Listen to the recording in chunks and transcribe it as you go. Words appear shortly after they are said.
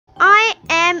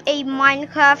am a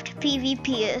Minecraft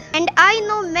PvPer and I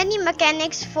know many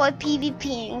mechanics for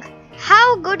PvPing.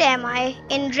 How good am I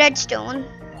in Redstone?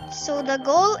 So the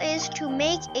goal is to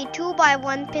make a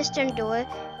 2x1 piston door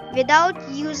without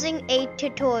using a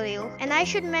tutorial. And I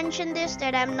should mention this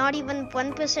that I'm not even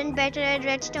 1% better at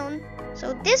Redstone.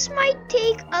 So this might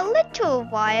take a little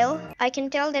while. I can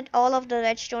tell that all of the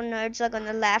Redstone nerds are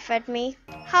gonna laugh at me.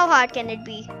 How hard can it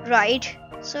be, right?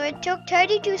 So it took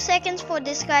 32 seconds for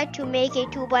this guy to make a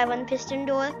 2x1 piston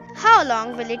door. How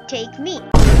long will it take me?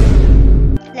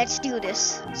 Let's do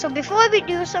this. So before we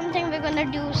do something, we're gonna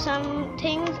do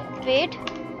something. Wait.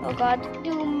 Oh god.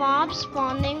 Do mob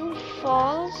spawning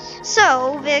false.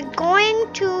 So we're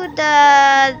going to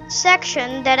the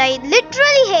section that I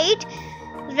literally hate.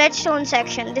 Redstone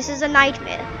section. This is a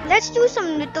nightmare. Let's do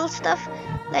some little stuff.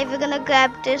 Like we're gonna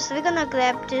grab this. We're gonna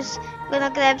grab this. We're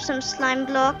gonna grab some slime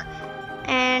block.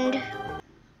 And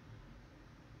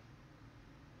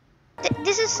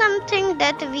this is something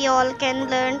that we all can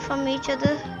learn from each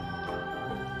other.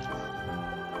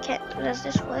 Does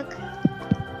this work?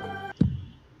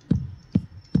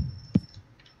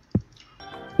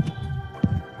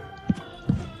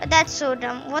 That's so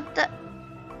dumb. What the?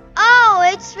 Oh,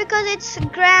 it's because it's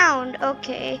ground.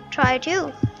 Okay, try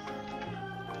to.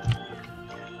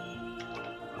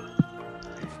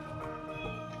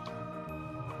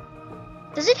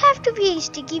 Does it have to be a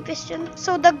sticky piston?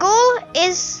 So the goal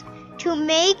is to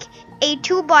make a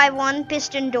 2x1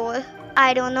 piston door.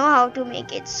 I don't know how to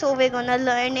make it, so we're gonna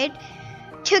learn it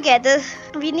together.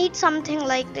 We need something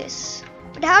like this.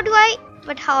 But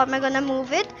how am I gonna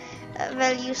move it?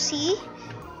 Well, you see,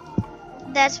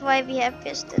 that's why we have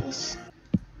pistons.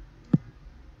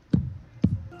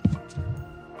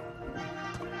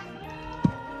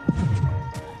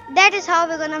 That is how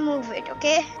we're gonna move it,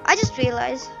 okay? I just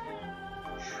realized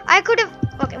I could have.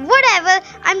 Okay, whatever.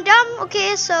 I'm dumb.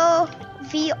 Okay, so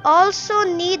we also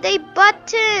need a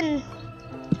button.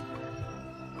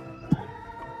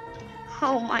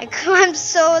 Oh my god, I'm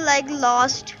so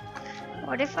lost.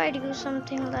 What if I do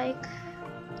something like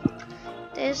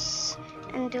this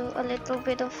and do a little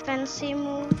bit of fancy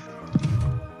move?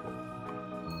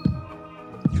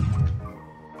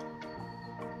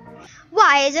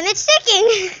 Why isn't it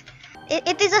sticking?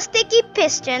 It is a sticky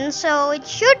piston, so it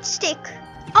should stick.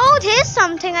 Oh, there's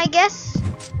something, I guess.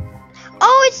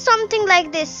 Oh, it's something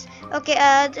like this. Okay,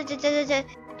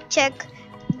 check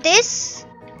this.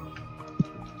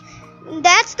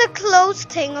 That's the close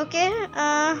thing, okay?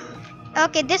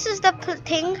 Okay, this is the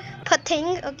thing,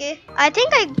 okay? I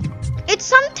think it's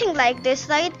something like this,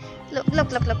 right? Look.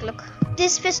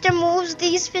 This piston moves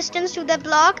these pistons to the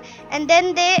block, and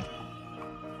then they...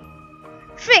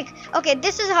 Frick! Okay,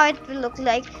 this is how it will look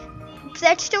like.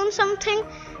 Redstone something.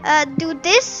 Do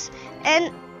this,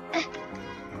 and...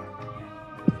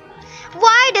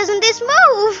 Why doesn't this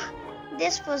move?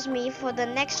 This was me for the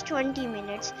next 20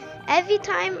 minutes. Every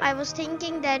time I was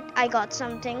thinking that I got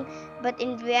something, but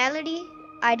in reality,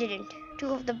 I didn't.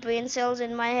 Two of the brain cells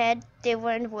in my head, they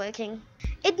weren't working.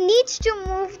 It needs to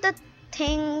move the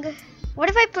thing. What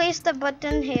if I place the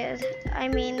button here? I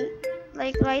mean,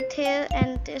 like right here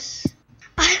and this.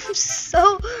 I'm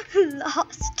so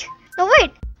lost. No,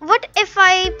 wait. What if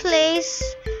I place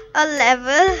a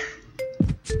lever?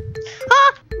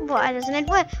 Ah! Why doesn't it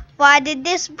work? Why did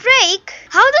this break?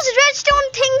 How does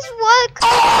redstone things work?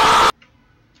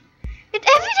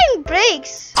 Everything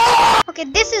breaks. Okay,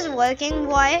 this is working.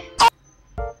 Why?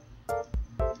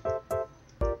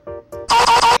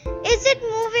 Is it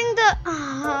moving the...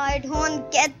 I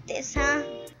don't get this, huh?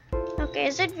 Okay,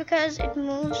 is it because it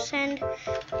moves and...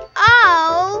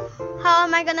 Ow! How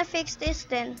am I gonna fix this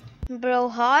then? Bro,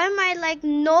 how am I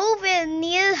nowhere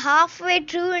near halfway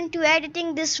through into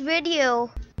editing this video?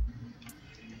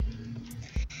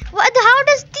 What? How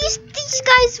does these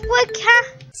guys work, huh?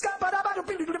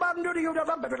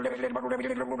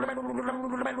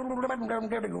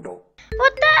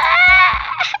 What the?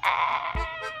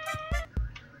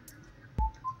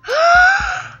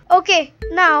 Okay,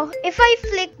 now if I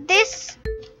flick this,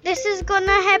 this is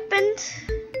gonna happen.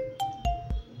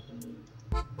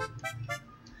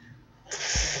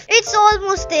 It's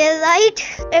almost there, right?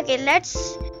 Okay,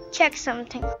 let's check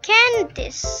something. Can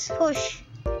this push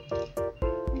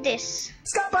this?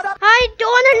 I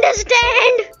don't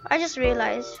understand. I just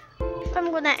realized. If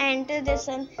I'm gonna enter this,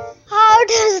 and how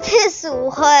does this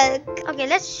work? Okay,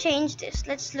 let's change this.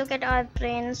 Let's look at our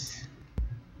brains.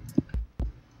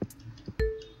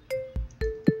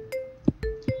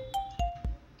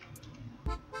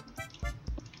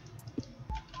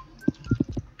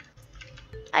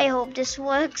 I hope this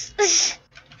works.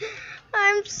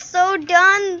 I'm so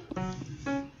done.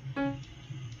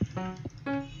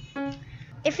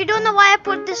 If you don't know why I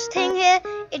put this thing here,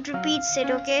 it repeats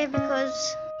it, okay?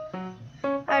 Because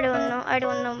I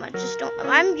don't know much. Just don't.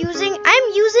 I'm using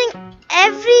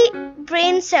every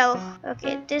brain cell.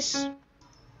 Okay, this.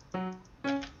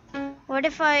 What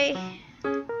if I?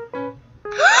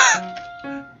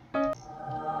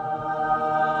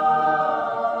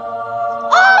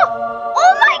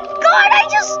 Oh my God!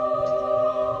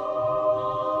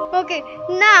 Okay,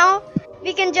 now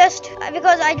we can just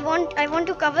because I want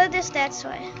to cover this. That's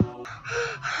why.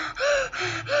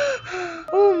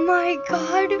 Oh my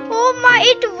God! Oh my!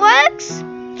 It works!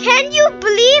 Can you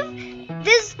believe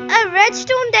this? A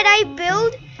redstone that I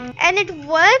built and it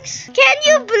works? Can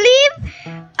you believe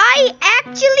I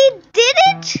actually did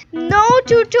it? No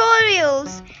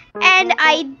tutorials, and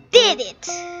I did it.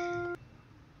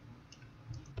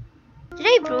 Did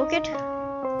I broke it?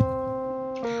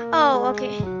 Oh,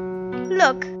 okay.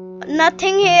 Look,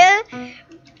 nothing here.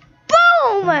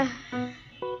 Boom!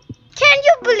 Can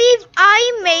you believe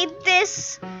I made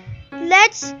this?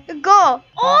 Let's go.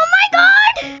 Oh my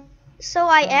God! So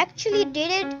I actually did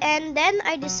it, and then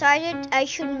I decided I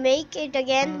should make it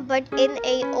again, but in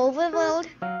a overworld,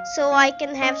 so I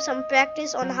can have some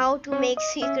practice on how to make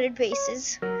secret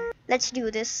bases. Let's do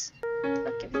this.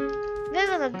 Okay, we're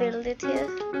gonna build it here.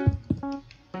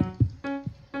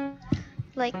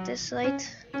 Like this,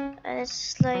 right? And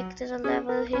it's like there's a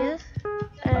level here,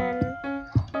 and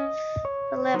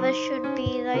the level should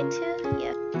be right here.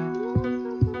 Yeah.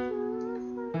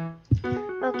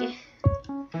 Okay.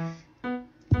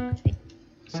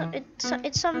 So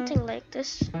it's something like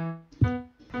this.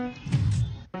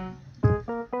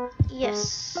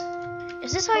 Yes.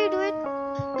 Is this how you do it?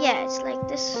 Yeah, it's like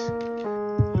this.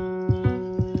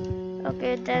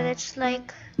 Okay, then it's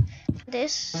like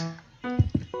this.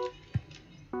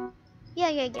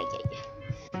 Yeah.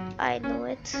 I know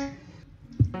it.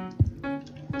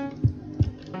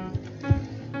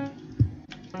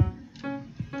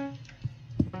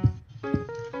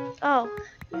 Oh,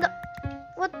 no.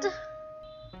 What the?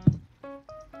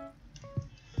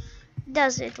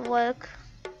 Does it work?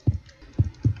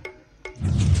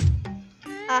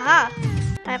 Aha!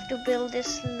 I have to build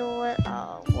this lower.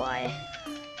 Oh, why?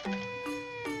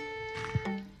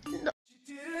 No.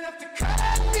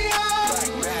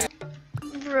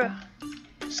 Bruh.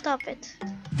 Stop it.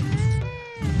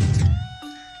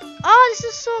 Oh, this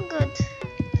is so good.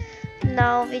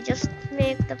 Now we just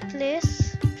make the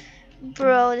place.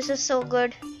 Bro, this is so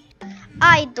good.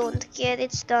 I don't care,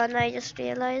 it's done, I just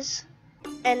realized.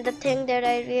 And the thing that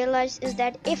I realized is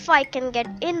that if I can get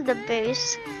in the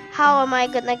base, how am I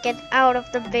gonna get out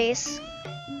of the base?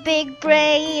 Big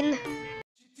brain!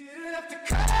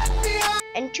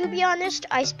 And to be honest,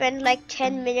 I spent like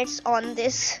 10 minutes on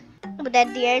this. But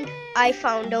at the end, I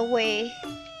found a way.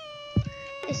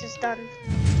 This is done.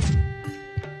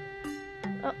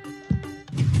 Oh.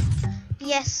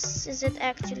 Yes, is it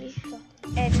actually?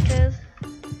 Enter.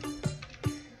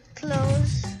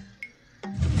 Close.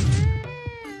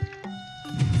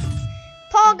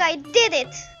 Pog, I did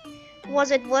it!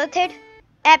 Was it worth it?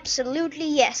 Absolutely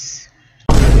yes.